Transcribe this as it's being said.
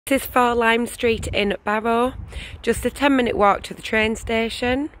This is 4 Lime Street in Barrow, just a 10-minute walk to the train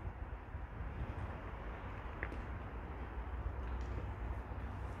station.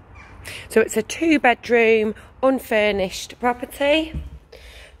 So it's a 2-bedroom, unfurnished property.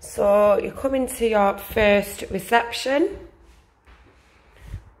 So you come into your first reception.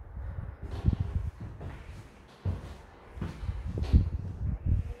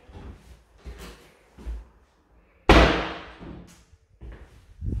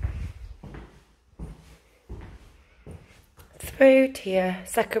 Through to your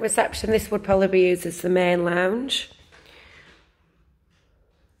second reception. This would probably be used as the main lounge.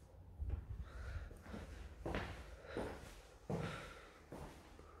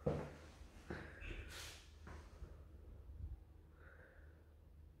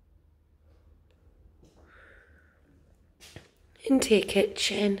 Into your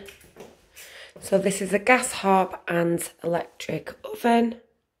kitchen. So this is a gas hob and electric oven.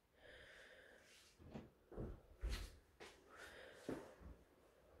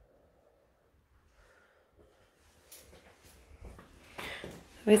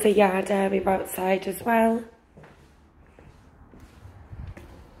 There's a yard area outside as well.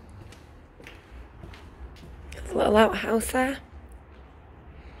 There's a little outhouse there.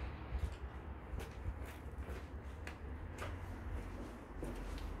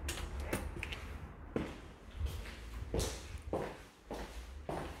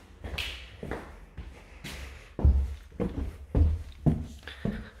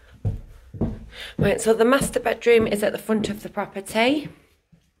 Right, so the master bedroom is at the front of the property.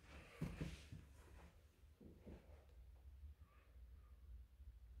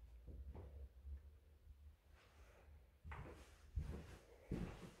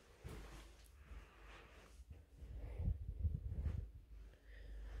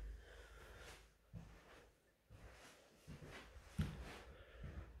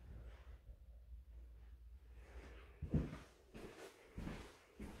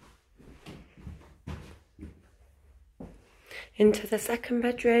 Into the second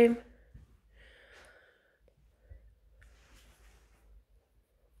bedroom.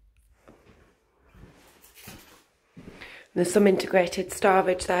 There's some integrated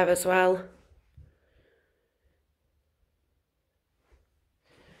storage there as well.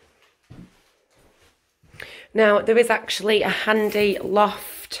 Now there is actually a handy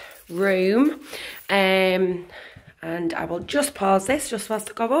loft room, and I will just pause this just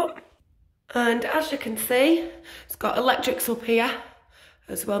whilst I go up. And as you can see, it's got electrics up here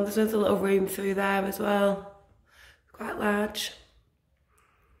as well. There's another little room through there as well, quite large.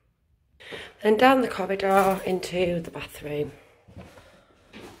 And down the corridor into the bathroom.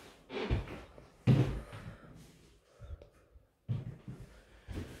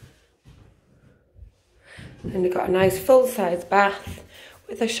 And you've got a nice full-size bath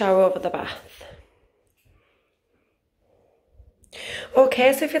with a shower over the bath.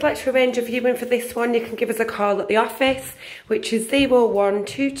 Okay, so if you'd like to arrange a viewing for this one, you can give us a call at the office, which is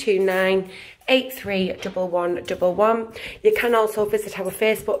 01229 831111. You can also visit our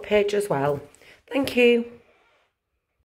Facebook page as well. Thank you.